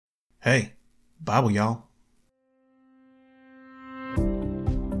Hey, Bible, y'all.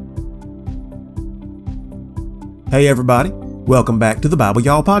 Hey everybody, welcome back to the Bible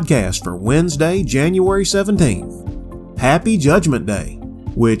Y'all podcast for Wednesday, January 17th. Happy Judgment Day,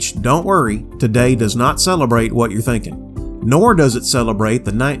 which, don't worry, today does not celebrate what you're thinking. Nor does it celebrate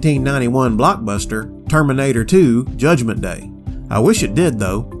the 1991 blockbuster Terminator 2 Judgment Day. I wish it did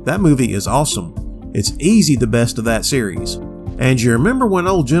though, that movie is awesome. It's easy the best of that series. And you remember when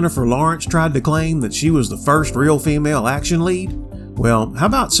old Jennifer Lawrence tried to claim that she was the first real female action lead? Well, how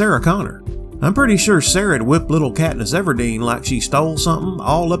about Sarah Connor? I'm pretty sure Sarah'd whip little Katniss Everdeen like she stole something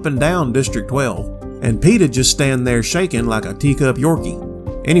all up and down District 12, and Pete'd just stand there shaking like a teacup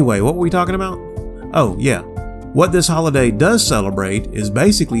Yorkie. Anyway, what were we talking about? Oh, yeah. What this holiday does celebrate is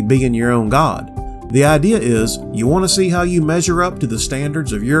basically being your own God. The idea is, you want to see how you measure up to the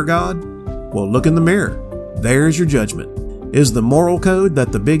standards of your God? Well, look in the mirror. There's your judgment. Is the moral code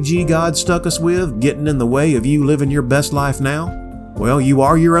that the big G God stuck us with getting in the way of you living your best life now? Well, you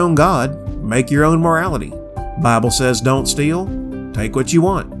are your own God. Make your own morality. Bible says don't steal. Take what you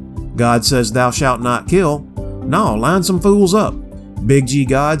want. God says thou shalt not kill. No, line some fools up. Big G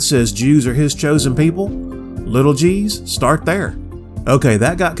God says Jews are his chosen people. Little G's, start there. Okay,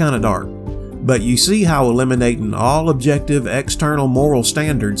 that got kind of dark. But you see how eliminating all objective external moral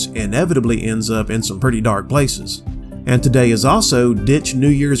standards inevitably ends up in some pretty dark places. And today is also Ditch New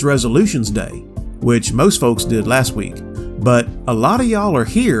Year's Resolutions Day, which most folks did last week. But a lot of y'all are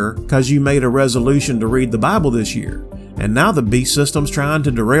here because you made a resolution to read the Bible this year, and now the beast system's trying to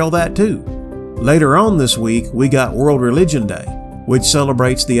derail that too. Later on this week, we got World Religion Day, which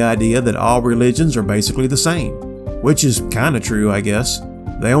celebrates the idea that all religions are basically the same, which is kind of true, I guess.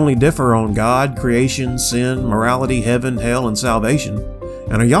 They only differ on God, creation, sin, morality, heaven, hell, and salvation.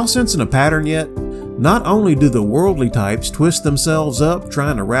 And are y'all sensing a pattern yet? Not only do the worldly types twist themselves up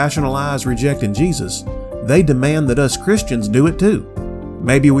trying to rationalize rejecting Jesus, they demand that us Christians do it too.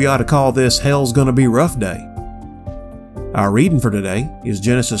 Maybe we ought to call this Hell's Gonna Be Rough Day. Our reading for today is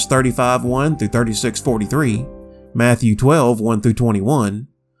Genesis 35:1 through 36:43, Matthew 12:1 through 21,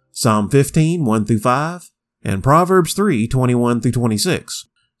 Psalm 15:1 through 5, and Proverbs 3:21 through 26.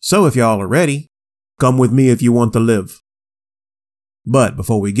 So if y'all are ready, come with me if you want to live. But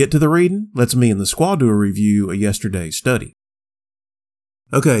before we get to the reading, let's me and the squad do a review of yesterday's study.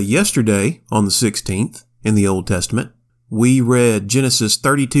 Okay, yesterday, on the 16th, in the Old Testament, we read Genesis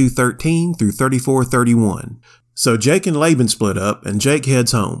 32:13 through 34:31. So Jake and Laban split up, and Jake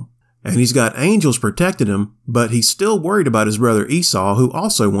heads home. And he's got angels protecting him, but he's still worried about his brother Esau, who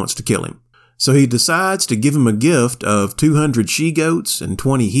also wants to kill him. So he decides to give him a gift of 200 she-goats, and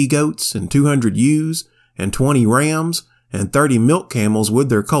 20 he-goats, and 200 ewes, and 20 rams, and 30 milk camels with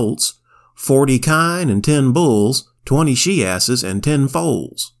their colts, 40 kine and 10 bulls, 20 she-asses, and 10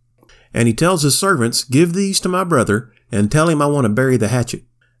 foals. And he tells his servants, give these to my brother, and tell him I want to bury the hatchet.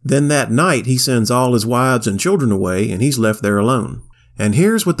 Then that night he sends all his wives and children away, and he's left there alone. And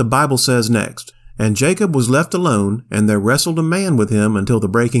here's what the Bible says next. And Jacob was left alone, and there wrestled a man with him until the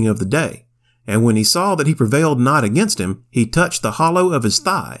breaking of the day. And when he saw that he prevailed not against him, he touched the hollow of his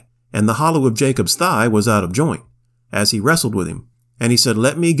thigh, and the hollow of Jacob's thigh was out of joint, as he wrestled with him. And he said,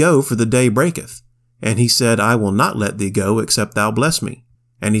 let me go, for the day breaketh. And he said, I will not let thee go, except thou bless me.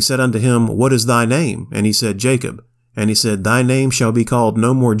 And he said unto him, what is thy name? And he said, Jacob. And he said, thy name shall be called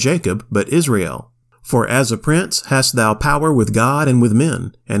no more Jacob, but Israel. For as a prince hast thou power with God and with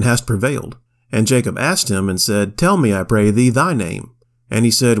men, and hast prevailed. And Jacob asked him and said, tell me, I pray thee, thy name. And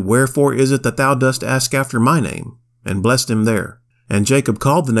he said, wherefore is it that thou dost ask after my name? And blessed him there. And Jacob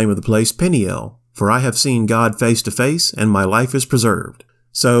called the name of the place Peniel, for I have seen God face to face, and my life is preserved.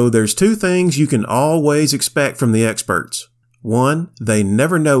 So there's two things you can always expect from the experts. One, they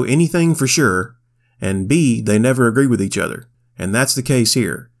never know anything for sure, and B, they never agree with each other. And that's the case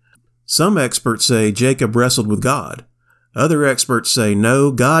here. Some experts say Jacob wrestled with God. Other experts say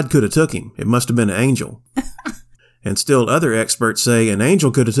no, God could have took him. It must have been an angel. And still other experts say an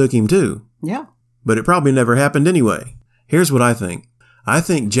angel could have took him too. Yeah. But it probably never happened anyway. Here's what I think. I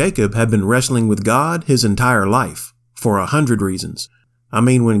think Jacob had been wrestling with God his entire life, for 100 reasons. I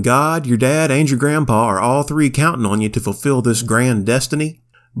mean, when God, your dad, and your grandpa are all three counting on you to fulfill this grand destiny,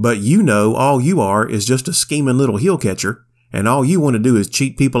 but you know all you are is just a scheming little heel catcher, and all you want to do is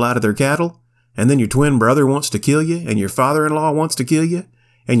cheat people out of their cattle, and then your twin brother wants to kill you, and your father-in-law wants to kill you,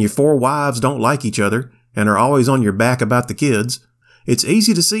 and your 4 wives don't like each other, and are always on your back about the kids. It's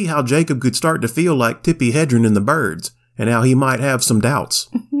easy to see how Jacob could start to feel like Tippi Hedren in The Birds, and how he might have some doubts.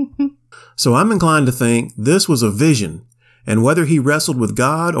 So I'm inclined to think this was a vision, and whether he wrestled with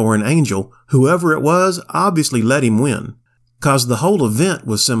God or an angel, whoever it was obviously let him win. 'cause the whole event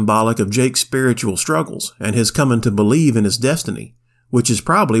was symbolic of Jake's spiritual struggles and his coming to believe in his destiny, which is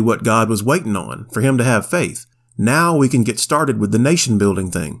probably what God was waiting on, for him to have faith. Now we can get started with the nation building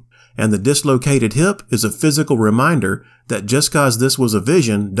thing. And the dislocated hip is a physical reminder that just 'cause this was a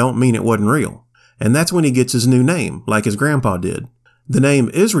vision don't mean it wasn't real. And that's when he gets his new name, like his grandpa did. The name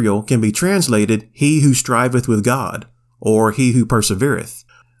Israel can be translated, he who striveth with God, or he who persevereth.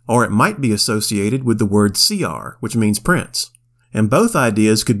 Or it might be associated with the word Seir, which means prince. And both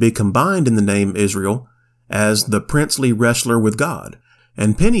ideas could be combined in the name Israel as the princely wrestler with God.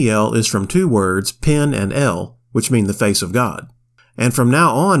 And Peniel is from two words, Pen and El, which mean the face of God. And from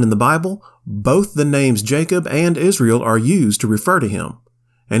now on in the Bible, both the names Jacob and Israel are used to refer to him.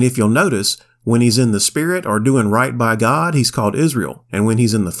 And if you'll notice, when he's in the spirit or doing right by God, he's called Israel. And when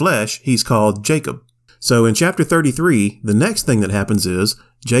he's in the flesh, he's called Jacob. So in chapter 33, the next thing that happens is,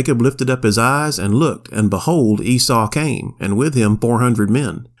 Jacob lifted up his eyes and looked, and behold, Esau came, and with him 400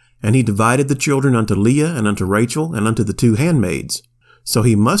 men. And he divided the children unto Leah and unto Rachel and unto the two handmaids. So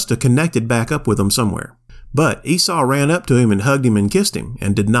he must have connected back up with them somewhere. But Esau ran up to him and hugged him and kissed him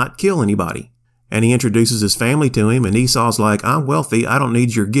and did not kill anybody. And he introduces his family to him, and Esau's like, I'm wealthy, I don't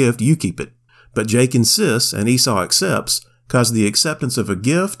need your gift, you keep it. But Jake insists, and Esau accepts, because the acceptance of a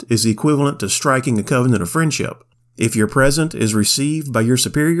gift is equivalent to striking a covenant of friendship. If your present is received by your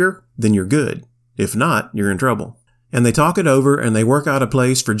superior, then you're good. If not, you're in trouble. And they talk it over, and they work out a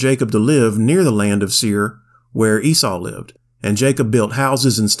place for Jacob to live near the land of Seir, where Esau lived. And Jacob built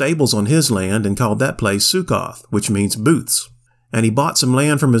houses and stables on his land and called that place Succoth, which means booths. And he bought some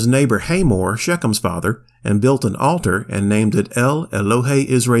land from his neighbor Hamor, Shechem's father, and built an altar and named it El Elohe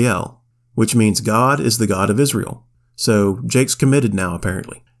Israel, which means God is the God of Israel. So Jake's committed now,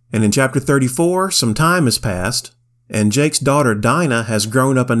 apparently. And in chapter 34, some time has passed, and Jake's daughter Dinah has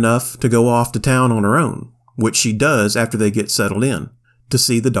grown up enough to go off to town on her own, which she does after they get settled in, to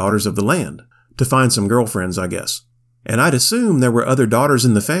see the daughters of the land, to find some girlfriends, I guess. And I'd assume there were other daughters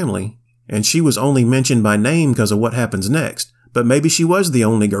in the family, and she was only mentioned by name because of what happens next, but maybe she was the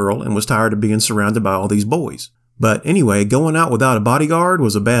only girl and was tired of being surrounded by all these boys. But anyway, going out without a bodyguard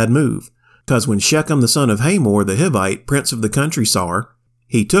was a bad move, because when Shechem the son of Hamor the Hivite, prince of the country, saw her,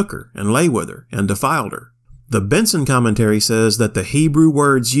 he took her and lay with her and defiled her. The Benson commentary says that the Hebrew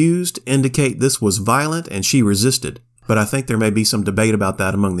words used indicate this was violent and she resisted, but I think there may be some debate about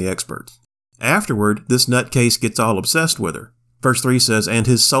that among the experts. Afterward, this nutcase gets all obsessed with her. Verse 3 says, And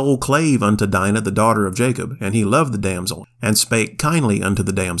his soul clave unto Dinah, the daughter of Jacob, and he loved the damsel, and spake kindly unto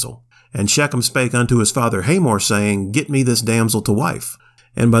the damsel. And Shechem spake unto his father Hamor, saying, Get me this damsel to wife.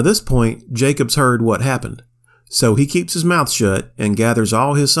 And by this point, Jacob's heard what happened. So he keeps his mouth shut and gathers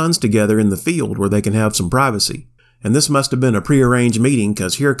all his sons together in the field where they can have some privacy. And this must have been a prearranged meeting,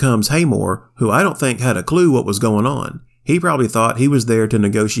 because here comes Hamor, who I don't think had a clue what was going on. He probably thought he was there to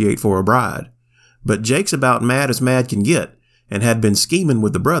negotiate for a bride. But Jake's about mad as mad can get, and had been scheming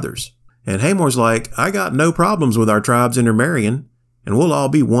with the brothers. And Hamor's like, I got no problems with our tribes intermarrying, and we'll all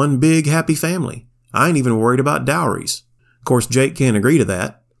be one big happy family. I ain't even worried about dowries. Of course, Jake can't agree to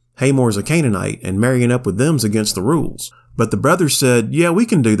that. Hamor's a Canaanite, and marrying up with them's against the rules. But the brothers said, yeah, we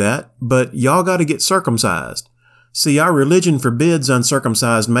can do that, but y'all gotta get circumcised. See, our religion forbids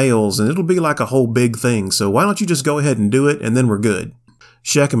uncircumcised males, and it'll be like a whole big thing, so why don't you just go ahead and do it, and then we're good.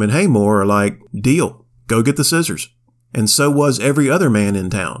 Shechem and Hamor are like, deal, go get the scissors. And so was every other man in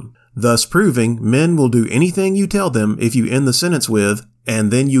town, thus proving men will do anything you tell them if you end the sentence with, and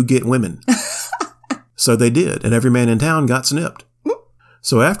then you get women. So they did, and every man in town got snipped.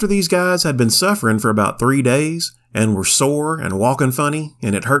 So after these guys had been suffering for about 3 days, and were sore and walking funny,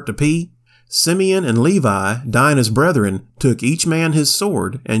 and it hurt to pee, Simeon and Levi, Dinah's brethren, took each man his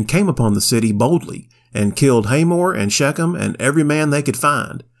sword, and came upon the city boldly, and killed Hamor and Shechem and every man they could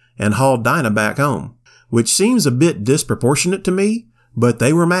find, and hauled Dinah back home. Which seems a bit disproportionate to me, but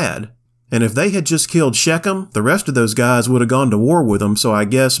they were mad. And if they had just killed Shechem, the rest of those guys would have gone to war with them, so I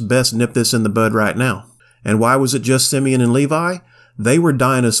guess best nip this in the bud right now. And why was it just Simeon and Levi? They were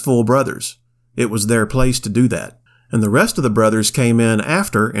Dinah's full brothers. It was their place to do that. And the rest of the brothers came in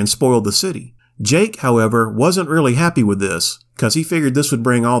after and spoiled the city. Jake, however, wasn't really happy with this, because he figured this would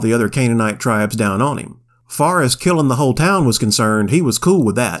bring all the other Canaanite tribes down on him. Far as killing the whole town was concerned, he was cool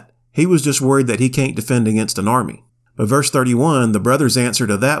with that. He was just worried that he can't defend against an army. But verse 31, the brothers' answer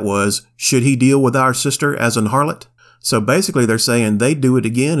to that was, should he deal with our sister as an harlot? So basically they're saying they'd do it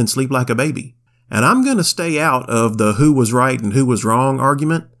again and sleep like a baby. And I'm going to stay out of the who was right and who was wrong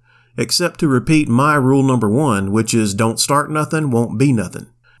argument, except to repeat my rule number 1, which is don't start nothing, won't be nothing.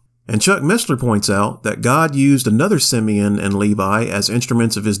 And Chuck Missler points out that God used another Simeon and Levi as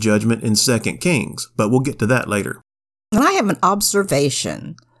instruments of his judgment in 2 Kings, but we'll get to that later. And I have an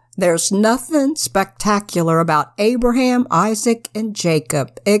observation. There's nothing spectacular about Abraham, Isaac, and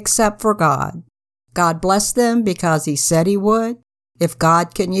Jacob except for God. God blessed them because He said He would. If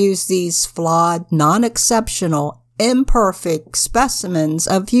God can use these flawed, non-exceptional, imperfect specimens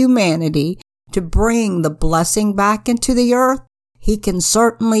of humanity to bring the blessing back into the earth, He can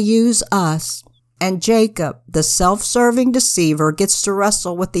certainly use us. And Jacob, the self-serving deceiver, gets to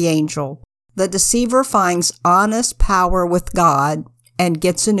wrestle with the angel. The deceiver finds honest power with God and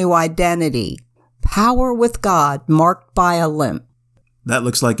gets a new identity. Power with God marked by a limp. That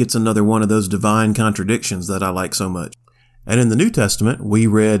looks like it's another one of those divine contradictions that I like so much. And in the New Testament, we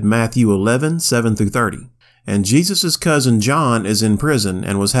read Matthew 11, 7 through 30. And Jesus' cousin John is in prison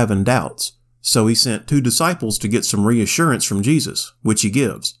and was having doubts. So he sent 2 disciples to get some reassurance from Jesus, which he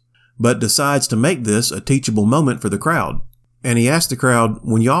gives, but decides to make this a teachable moment for the crowd. And he asked the crowd,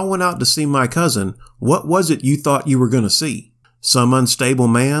 when y'all went out to see my cousin, what was it you thought you were going to see? Some unstable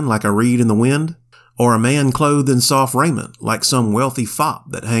man like a reed in the wind? Or a man clothed in soft raiment like some wealthy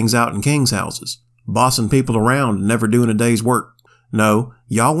fop that hangs out in king's houses, bossing people around and never doing a day's work? No,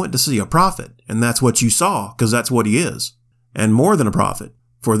 y'all went to see a prophet, and that's what you saw, because that's what he is. And more than a prophet.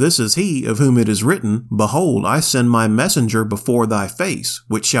 For this is he of whom it is written, Behold, I send my messenger before thy face,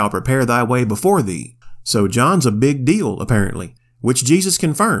 which shall prepare thy way before thee. So John's a big deal, apparently, which Jesus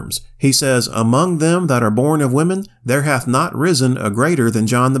confirms. He says, Among them that are born of women, there hath not risen a greater than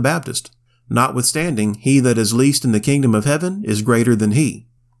John the Baptist. Notwithstanding, he that is least in the kingdom of heaven is greater than he.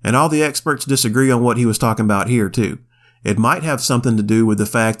 And all the experts disagree on what he was talking about here, too. It might have something to do with the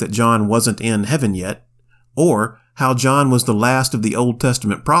fact that John wasn't in heaven yet, or how John was the last of the Old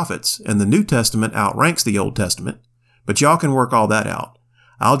Testament prophets, and the New Testament outranks the Old Testament. But y'all can work all that out.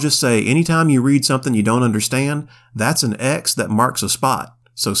 I'll just say, anytime you read something you don't understand, that's an X that marks a spot.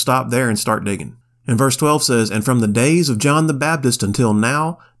 So stop there and start digging. And verse 12 says, And from the days of John the Baptist until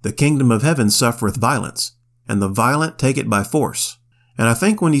now, the kingdom of heaven suffereth violence, and the violent take it by force. And I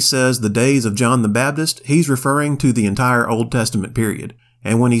think when he says the days of John the Baptist, he's referring to the entire Old Testament period.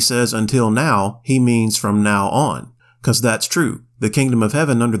 And when he says until now, he means from now on. Because that's true. The kingdom of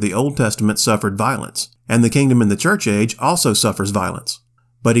heaven under the Old Testament suffered violence, and the kingdom in the church age also suffers violence.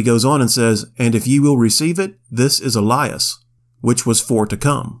 But he goes on and says, And if ye will receive it, this is Elias, which was for to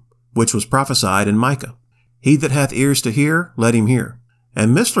come, which was prophesied in Micah. He that hath ears to hear, let him hear.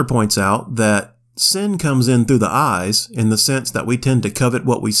 And Missler points out that sin comes in through the eyes in the sense that we tend to covet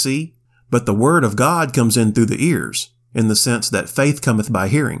what we see, but the word of God comes in through the ears in the sense that faith cometh by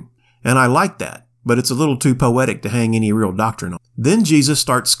hearing. And I like that, but it's a little too poetic to hang any real doctrine on. Then Jesus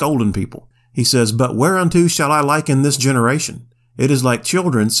starts scolding people. He says, But whereunto shall I liken this generation? It is like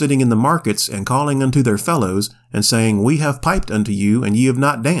children sitting in the markets and calling unto their fellows and saying, We have piped unto you, and ye have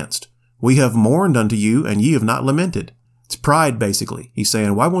not danced. We have mourned unto you, and ye have not lamented. It's pride, basically. He's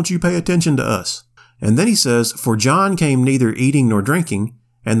saying, why won't you pay attention to us? And then he says, For John came neither eating nor drinking,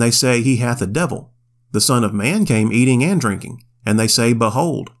 and they say he hath a devil. The Son of Man came eating and drinking, and they say,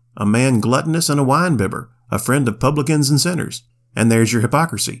 Behold, a man gluttonous and a winebibber, a friend of publicans and sinners. And there's your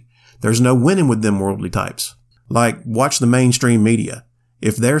hypocrisy. There's no winning with them worldly types. Like, watch the mainstream media.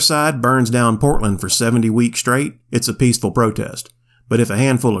 If their side burns down Portland for 70 weeks straight, it's a peaceful protest. But if a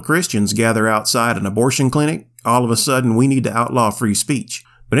handful of Christians gather outside an abortion clinic, all of a sudden we need to outlaw free speech.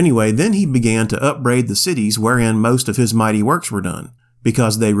 But anyway, then he began to upbraid the cities wherein most of his mighty works were done,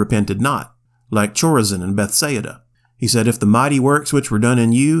 because they repented not, like Chorazin and Bethsaida. He said, If the mighty works which were done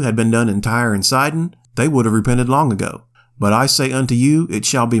in you had been done in Tyre and Sidon, they would have repented long ago. But I say unto you, it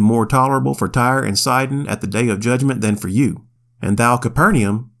shall be more tolerable for Tyre and Sidon at the day of judgment than for you. And thou,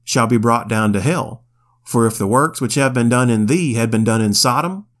 Capernaum, shall be brought down to hell. For if the works which have been done in thee had been done in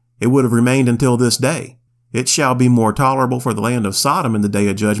Sodom, it would have remained until this day. It shall be more tolerable for the land of Sodom in the day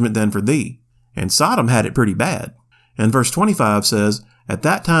of judgment than for thee. And Sodom had it pretty bad. And verse 25 says, At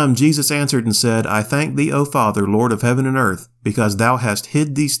that time Jesus answered and said, I thank thee, O Father, Lord of heaven and earth, because thou hast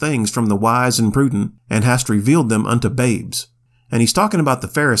hid these things from the wise and prudent, and hast revealed them unto babes. And he's talking about the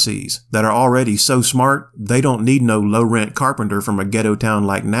Pharisees that are already so smart, they don't need no low-rent carpenter from a ghetto town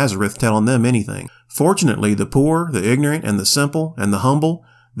like Nazareth telling them anything. Fortunately, the poor, the ignorant, and the simple, and the humble,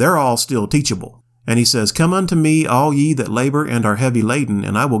 they're all still teachable. And he says, Come unto me, all ye that labor and are heavy laden,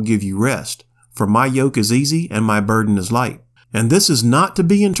 and I will give you rest. For my yoke is easy, and my burden is light. And this is not to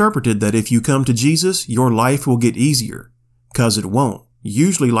be interpreted that if you come to Jesus, your life will get easier. 'Cause it won't.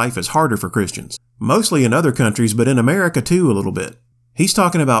 Usually life is harder for Christians. Mostly in other countries, but in America too a little bit. He's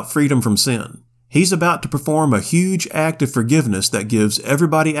talking about freedom from sin. He's about to perform a huge act of forgiveness that gives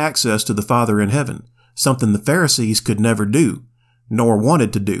everybody access to the Father in heaven, something the Pharisees could never do, nor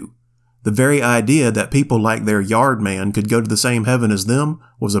wanted to do. The very idea that people like their yard man could go to the same heaven as them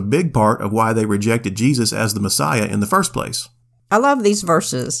was a big part of why they rejected Jesus as the Messiah in the first place. I love these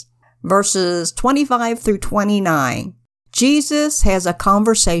verses. Verses 25 through 29. Jesus has a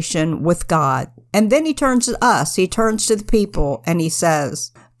conversation with God, and then he turns to us. He turns to the people, and he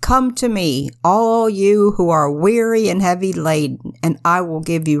says, "Come to me, all you who are weary and heavy laden, and I will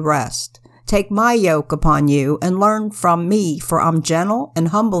give you rest. Take my yoke upon you and learn from me, for I'm gentle and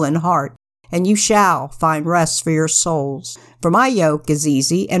humble in heart, and you shall find rest for your souls. For my yoke is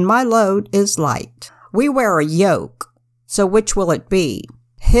easy and my load is light." We wear a yoke, so which will it be?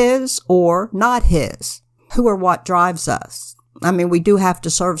 His or not his? Who or what drives us? I mean, we do have to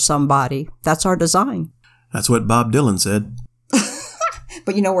serve somebody. That's our design. That's what Bob Dylan said.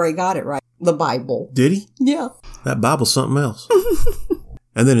 But you know where he got it, right? The Bible. Did he? Yeah. That Bible's something else.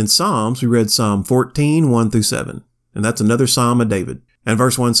 And then in Psalms, we read Psalm 14, 1 through 7. And that's another Psalm of David. And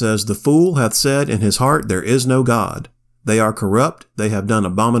verse 1 says, "The fool hath said in his heart, there is no God. They are corrupt, they have done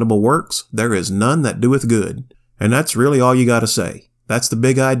abominable works, there is none that doeth good." And that's really all you gotta say. That's the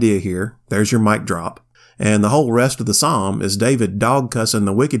big idea here. There's your mic drop. And the whole rest of the psalm is David dog-cussing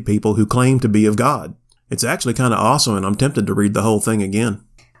the wicked people who claim to be of God. It's actually kind of awesome, and I'm tempted to read the whole thing again.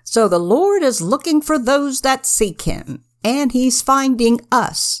 So the Lord is looking for those that seek him, and he's finding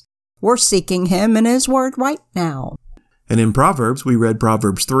us. We're seeking him in his word right now. And in Proverbs, we read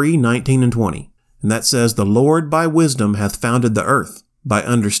Proverbs 3, 19 and 20. And that says, "The Lord by wisdom hath founded the earth. By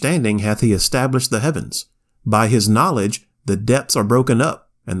understanding hath he established the heavens. By his knowledge the depths are broken up,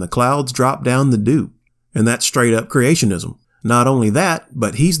 and the clouds drop down the dew." And that's straight up creationism. Not only that,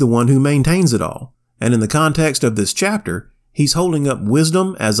 but he's the one who maintains it all. And in the context of this chapter, he's holding up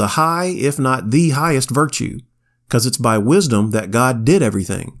wisdom as a high, if not the highest virtue. Because it's by wisdom that God did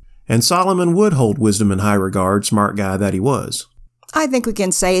everything. And Solomon would hold wisdom in high regard, smart guy that he was. I think we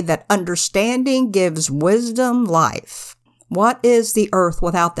can say that understanding gives wisdom life. What is the earth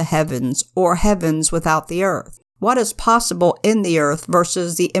without the heavens, or heavens without the earth? What is possible in the earth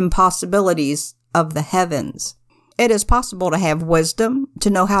versus the impossibilities of the heavens? It is possible to have wisdom, to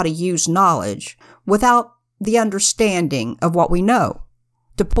know how to use knowledge, without the understanding of what we know,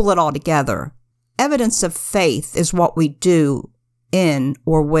 to pull it all together. Evidence of faith is what we do in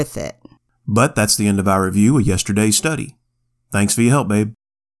or with it. But that's the end of our review of yesterday's study. Thanks for your help, babe.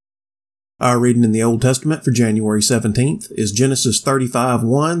 Our reading in the Old Testament for January 17th is Genesis 35,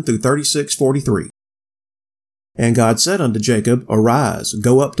 1 through 36, 43. "And God said unto Jacob, Arise,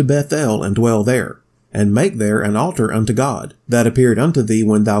 go up to Bethel, and dwell there, and make there an altar unto God, that appeared unto thee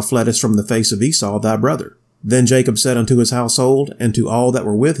when thou fleddest from the face of Esau thy brother. Then Jacob said unto his household, and to all that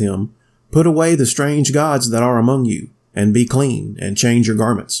were with him, Put away the strange gods that are among you, and be clean, and change your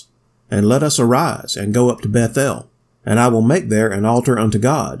garments. And let us arise, and go up to Bethel. And I will make there an altar unto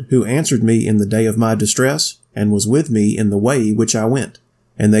God, who answered me in the day of my distress, and was with me in the way which I went.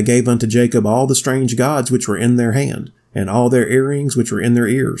 And they gave unto Jacob all the strange gods which were in their hand, and all their earrings which were in their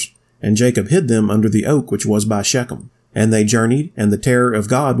ears. And Jacob hid them under the oak which was by Shechem. And they journeyed, and the terror of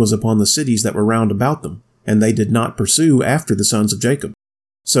God was upon the cities that were round about them, and they did not pursue after the sons of Jacob.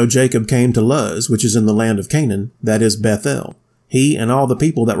 So Jacob came to Luz, which is in the land of Canaan, that is Bethel, he and all the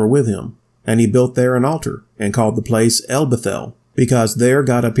people that were with him. And he built there an altar, and called the place El Bethel, because there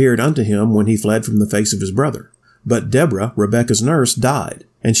God appeared unto him when he fled from the face of his brother. But Deborah, Rebekah's nurse, died,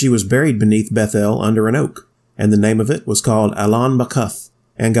 and she was buried beneath Bethel under an oak. And the name of it was called Allon-Bacuth.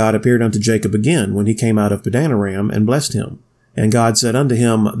 And God appeared unto Jacob again when he came out of Padan-aram, and blessed him. And God said unto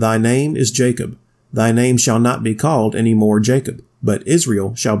him, Thy name is Jacob. Thy name shall not be called any more Jacob, but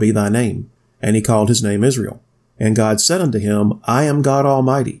Israel shall be thy name. And he called his name Israel. And God said unto him, I am God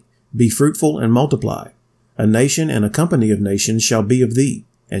Almighty. Be fruitful and multiply. A nation and a company of nations shall be of thee,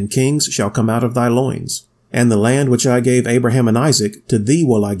 and kings shall come out of thy loins. And the land which I gave Abraham and Isaac, to thee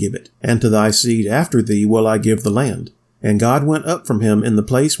will I give it, and to thy seed after thee will I give the land. And God went up from him in the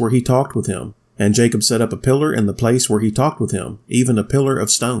place where he talked with him. And Jacob set up a pillar in the place where he talked with him, even a pillar of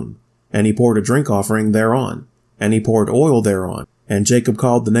stone. And he poured a drink offering thereon. And he poured oil thereon. And Jacob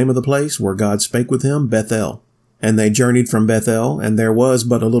called the name of the place where God spake with him Bethel. And they journeyed from Bethel, and there was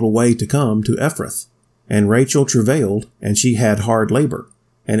but a little way to come to Ephrath. And Rachel travailed, and she had hard labor.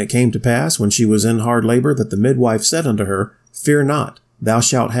 And it came to pass, when she was in hard labor, that the midwife said unto her, Fear not, thou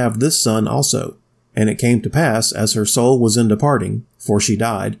shalt have this son also. And it came to pass, as her soul was in departing, for she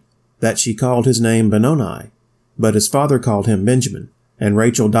died, that she called his name Benoni. But his father called him Benjamin. And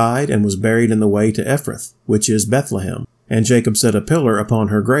Rachel died, and was buried in the way to Ephrath, which is Bethlehem. And Jacob set a pillar upon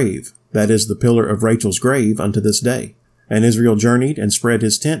her grave, that is the pillar of Rachel's grave unto this day. And Israel journeyed, and spread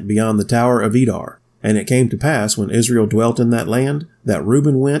his tent beyond the tower of Edar. And it came to pass, when Israel dwelt in that land, that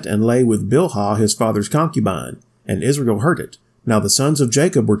Reuben went and lay with Bilhah his father's concubine, and Israel heard it. Now the sons of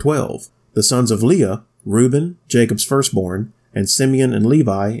Jacob were 12. The sons of Leah, Reuben, Jacob's firstborn, and Simeon and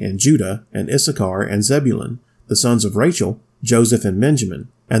Levi, and Judah, and Issachar, and Zebulun. The sons of Rachel, Joseph and Benjamin.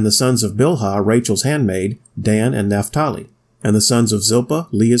 And the sons of Bilhah, Rachel's handmaid, Dan and Naphtali. And the sons of Zilpah,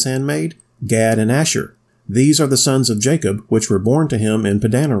 Leah's handmaid, Gad and Asher. These are the sons of Jacob, which were born to him in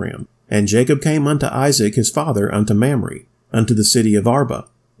Padanaram. And Jacob came unto Isaac his father unto Mamre, unto the city of Arba,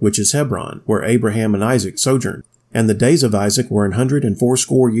 which is Hebron, where Abraham and Isaac sojourned. And the days of Isaac were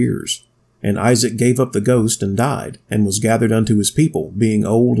 180 years. And Isaac gave up the ghost and died, and was gathered unto his people, being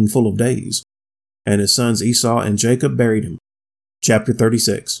old and full of days. And his sons Esau and Jacob buried him. Chapter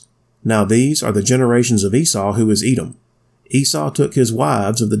 36. Now these are the generations of Esau, who is Edom. Esau took his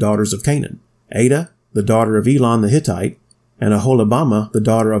wives of the daughters of Canaan, Adah, the daughter of Elon the Hittite, and Aholibamah, the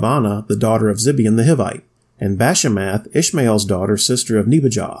daughter of Anah, the daughter of Zibeon the Hivite, and Bashemath, Ishmael's daughter, sister of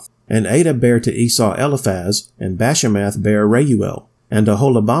Nebajoth. And Adah bare to Esau Eliphaz, and Bashemath bare Reuel, and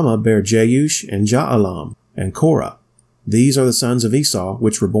Aholibamah bare Jeush, and Jaalam, and Korah. These are the sons of Esau,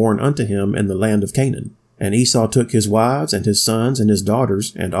 which were born unto him in the land of Canaan. And Esau took his wives, and his sons, and his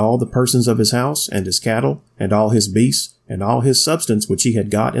daughters, and all the persons of his house, and his cattle, and all his beasts, and all his substance which he had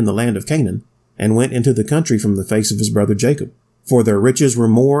got in the land of Canaan, and went into the country from the face of his brother Jacob. For their riches were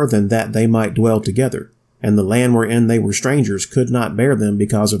more than that they might dwell together, and the land wherein they were strangers could not bear them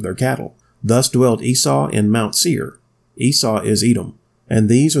because of their cattle. Thus dwelt Esau in Mount Seir. Esau is Edom. And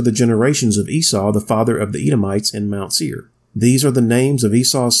these are the generations of Esau, the father of the Edomites, in Mount Seir. These are the names of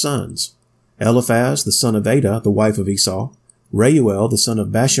Esau's sons: Eliphaz, the son of Adah, the wife of Esau; Reuel, the son of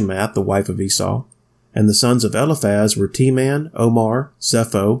Bashemath, the wife of Esau. And the sons of Eliphaz were Teman, Omar,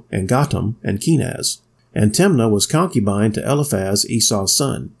 Zepho, and Gatam, and Kenaz. And Timnah was concubine to Eliphaz, Esau's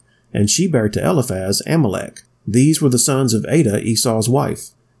son, and she bare to Eliphaz Amalek. These were the sons of Adah, Esau's wife.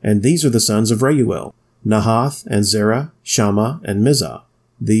 And these are the sons of Reuel: Nahath, and Zerah, Shammah, and Mizah.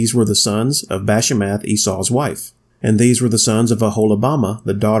 These were the sons of Bashemath, Esau's wife. And these were the sons of Aholibamah,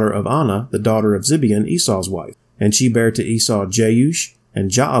 the daughter of Anah, the daughter of Zibeon, Esau's wife. And she bare to Esau Jeush, and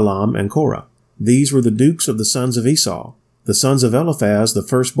Jaalam, and Korah. These were the dukes of the sons of Esau. The sons of Eliphaz, the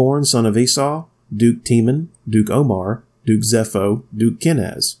firstborn son of Esau: Duke Teman, Duke Omar, Duke Zepho, Duke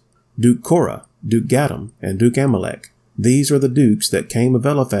Kenaz, Duke Korah, Duke Gatam, and Duke Amalek. These are the dukes that came of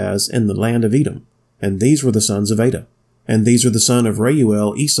Eliphaz in the land of Edom. And these were the sons of Adah. And these are the son of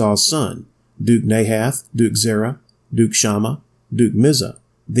Reuel, Esau's son: Duke Nahath, Duke Zerah, Duke Shammah, Duke Mizah.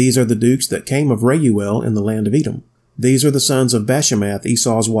 These are the dukes that came of Reuel in the land of Edom. These are the sons of Bashemath,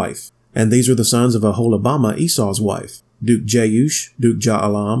 Esau's wife. And these are the sons of Aholibamah, Esau's wife: Duke Jeush, Duke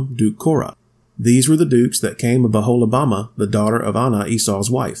Jaalam, Duke Korah. These were the dukes that came of Aholibamah, the daughter of Anah,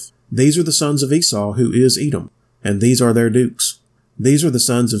 Esau's wife. These are the sons of Esau, who is Edom. And these are their dukes. These are the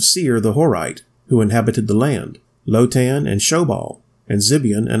sons of Seir the Horite, who inhabited the land: Lotan, and Shobal, and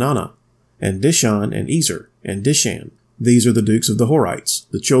Zibeon, and Anah, and Dishon, and Ezer, and Dishan. These are the dukes of the Horites,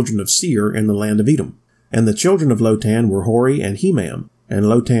 the children of Seir in the land of Edom. And the children of Lotan were Hori and Hemam, and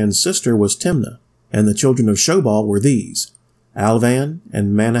Lotan's sister was Timnah. And the children of Shobal were these: Alvan,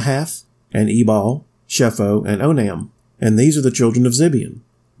 and Manahath, and Ebal, Shepho, and Onam. And these are the children of Zibeon,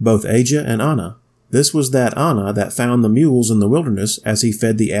 both Ajah and Anah. This was that Anah that found the mules in the wilderness, as he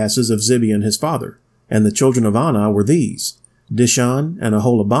fed the asses of Zibeon his father. And the children of Anah were these: Dishon, and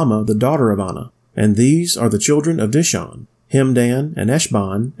Aholibamah, the daughter of Anah. And these are the children of Dishon: Hemdan, and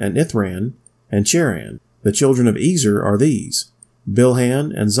Eshban, and Ithran, and Cheran. The children of Ezer are these: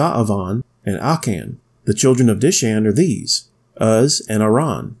 Bilhan, and Zaavan, and Akan. The children of Dishan are these: Uz, and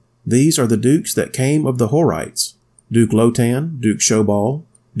Aran. These are the dukes that came of the Horites: Duke Lotan, Duke Shobal,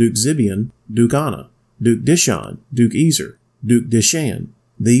 Duke Zibeon, Duke Anah, Duke Dishon, Duke Ezer, Duke Dishan.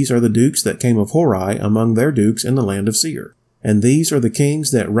 These are the dukes that came of Hori among their dukes in the land of Seir. And these are the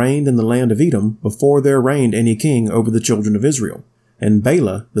kings that reigned in the land of Edom before there reigned any king over the children of Israel. And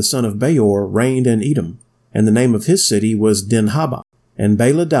Bela, the son of Beor, reigned in Edom, and the name of his city was Dinhabah. And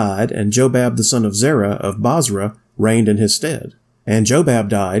Bela died, and Jobab the son of Zerah of Basra reigned in his stead. And Jobab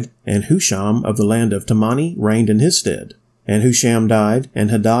died, and Husham of the land of Temani reigned in his stead. And Husham died, and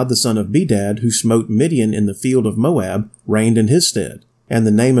Hadad the son of Bedad, who smote Midian in the field of Moab, reigned in his stead. And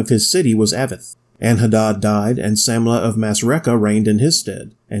the name of his city was Avith. And Hadad died, and Samlah of Masrekah reigned in his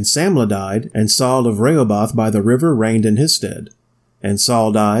stead. And Samlah died, and Saul of Rehoboth by the river reigned in his stead. And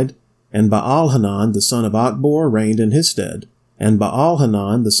Saul died, and Baal-Hanan the son of Achbor reigned in his stead. And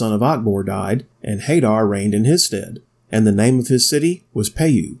Baal-Hanan the son of Achbor died, and Hadar reigned in his stead. And the name of his city was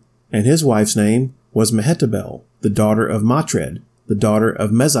Peyu. And his wife's name was Mehetabel, the daughter of Matred, the daughter of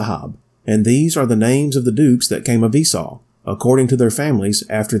Mezahab. And these are the names of the dukes that came of Esau, according to their families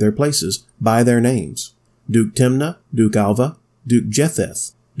after their places, by their names: Duke Timnah, Duke Alva, Duke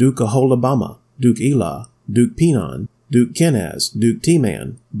Jetheth, Duke Aholabama, Duke Elah, Duke Pinon, Duke Kenaz, Duke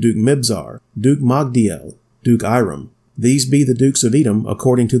Teman, Duke Mibzar, Duke Magdiel, Duke Iram. These be the dukes of Edom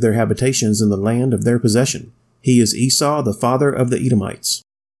according to their habitations in the land of their possession. He is Esau, the father of the Edomites.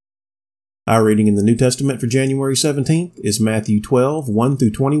 Our reading in the New Testament for January 17th is Matthew 12, 1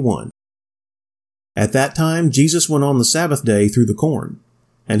 through 21. At that time Jesus went on the Sabbath day through the corn,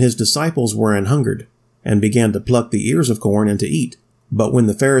 and his disciples were an hungered, and began to pluck the ears of corn and to eat. But when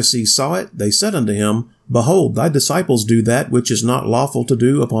the Pharisees saw it, they said unto him, Behold, thy disciples do that which is not lawful to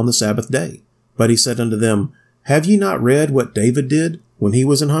do upon the Sabbath day. But he said unto them, Have ye not read what David did when he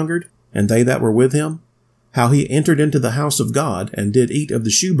was an hungered, and they that were with him? How he entered into the house of God, and did eat of the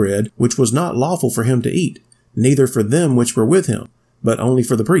shewbread, which was not lawful for him to eat, neither for them which were with him, but only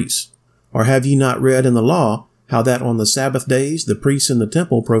for the priests. Or have ye not read in the law, how that on the Sabbath days the priests in the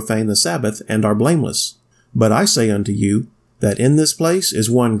temple profane the Sabbath, and are blameless? But I say unto you, that in this place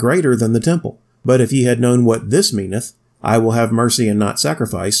is one greater than the temple. But if ye had known what this meaneth, I will have mercy and not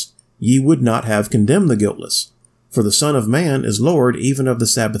sacrifice, ye would not have condemned the guiltless. For the Son of Man is Lord even of the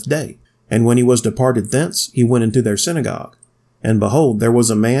Sabbath day. And when he was departed thence, he went into their synagogue. And behold, there was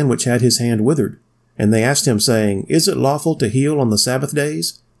a man which had his hand withered. And they asked him, saying, Is it lawful to heal on the Sabbath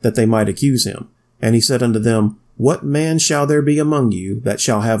days? That they might accuse him. And he said unto them, What man shall there be among you that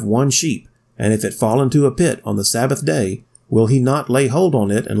shall have one sheep, and if it fall into a pit on the Sabbath day, will he not lay hold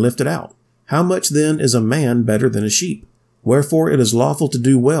on it and lift it out? How much then is a man better than a sheep? Wherefore it is lawful to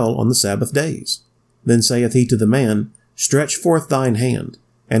do well on the Sabbath days. Then saith he to the man, Stretch forth thine hand.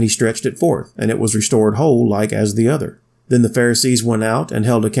 And he stretched it forth, and it was restored whole like as the other. Then the Pharisees went out and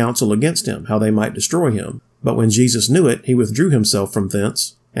held a council against him, how they might destroy him. But when Jesus knew it, he withdrew himself from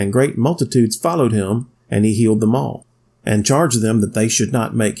thence, and great multitudes followed him, and he healed them all, and charged them that they should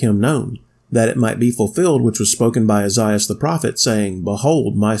not make him known, that it might be fulfilled which was spoken by Isaiah the prophet, saying,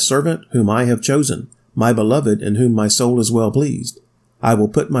 Behold, my servant whom I have chosen, my beloved, in whom my soul is well pleased. I will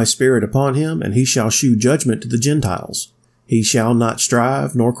put my spirit upon him, and he shall shew judgment to the Gentiles. He shall not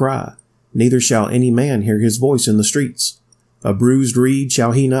strive nor cry, neither shall any man hear his voice in the streets. A bruised reed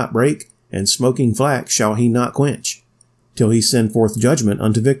shall he not break, and smoking flax shall he not quench, till he send forth judgment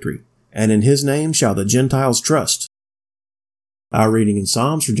unto victory, and in his name shall the Gentiles trust. Our reading in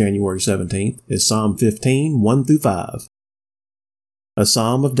Psalms for January 17th is Psalm 15, 1 through 5. A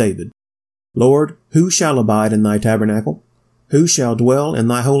Psalm of David. Lord, who shall abide in thy tabernacle? Who shall dwell in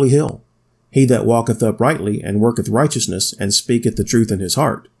thy holy hill? He that walketh uprightly, and worketh righteousness, and speaketh the truth in his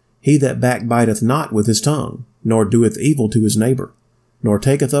heart. He that backbiteth not with his tongue, nor doeth evil to his neighbor, nor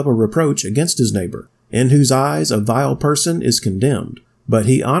taketh up a reproach against his neighbor, in whose eyes a vile person is condemned, but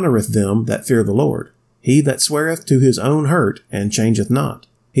he honoureth them that fear the Lord. He that sweareth to his own hurt, and changeth not.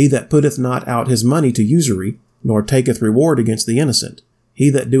 He that putteth not out his money to usury, nor taketh reward against the innocent. He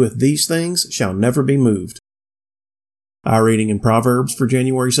that doeth these things shall never be moved. Our reading in Proverbs for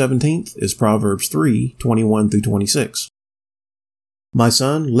January 17th is Proverbs 3, 21 through 26. My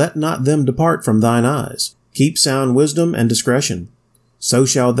son, let not them depart from thine eyes. Keep sound wisdom and discretion. So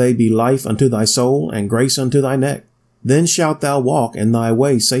shall they be life unto thy soul, and grace unto thy neck. Then shalt thou walk in thy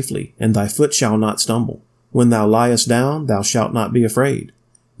way safely, and thy foot shall not stumble. When thou liest down, thou shalt not be afraid.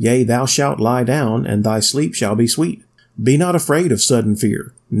 Yea, thou shalt lie down, and thy sleep shall be sweet. Be not afraid of sudden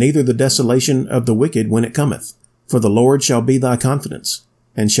fear, neither the desolation of the wicked when it cometh. For the Lord shall be thy confidence,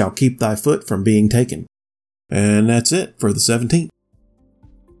 and shall keep thy foot from being taken. And that's it for the 17th.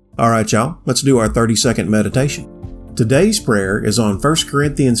 Alright, y'all, let's do our 30-second meditation. Today's prayer is on 1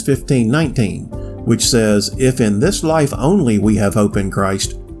 Corinthians 15:19. Which says, If in this life only we have hope in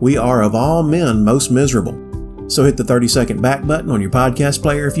Christ, we are of all men most miserable. So hit the 30-second back button on your podcast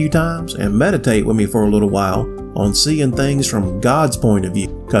player a few times and meditate with me for a little while on seeing things from God's point of view,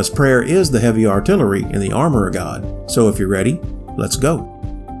 because prayer is the heavy artillery in the armor of God. So if you're ready, let's go.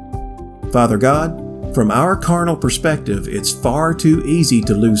 Father God, from our carnal perspective, it's far too easy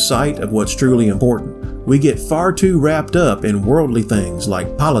to lose sight of what's truly important. We get far too wrapped up in worldly things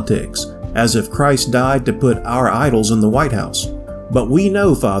like politics, as if Christ died to put our idols in the White House. But we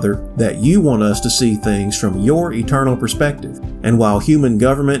know, Father, that you want us to see things from your eternal perspective. And while human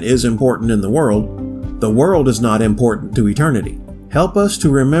government is important in the world is not important to eternity. Help us to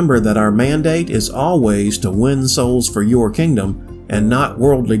remember that our mandate is always to win souls for your kingdom and not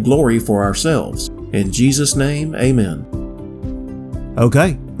worldly glory for ourselves. In Jesus' name, amen.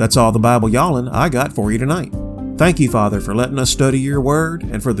 Okay, that's all the Bible y'allin' I got for you tonight. Thank you, Father, for letting us study your word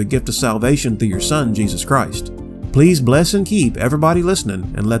and for the gift of salvation through your Son, Jesus Christ. Please bless and keep everybody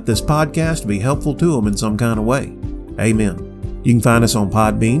listening and let this podcast be helpful to them in some kind of way. Amen. You can find us on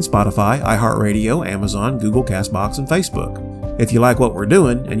Podbean, Spotify, iHeartRadio, Amazon, Google, CastBox, and Facebook. If you like what we're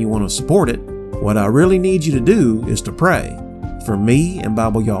doing and you want to support it, what I really need you to do is to pray for me and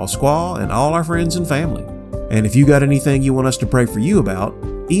Bible Y'all Squaw and all our friends and family. And if you got anything you want us to pray for you about,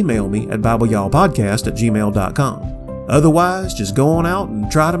 email me at BibleYallPodcast@gmail.com. Otherwise, just go on out and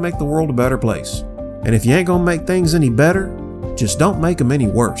try to make the world a better place. And if you ain't gonna make things any better, just don't make them any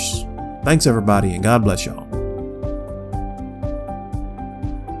worse. Thanks everybody, and God bless y'all.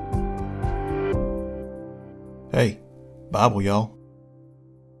 Hey, Bible, y'all.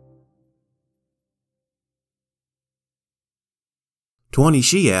 "20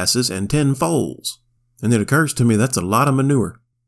 she-asses and 10 foals." And it occurs to me that's a lot of manure.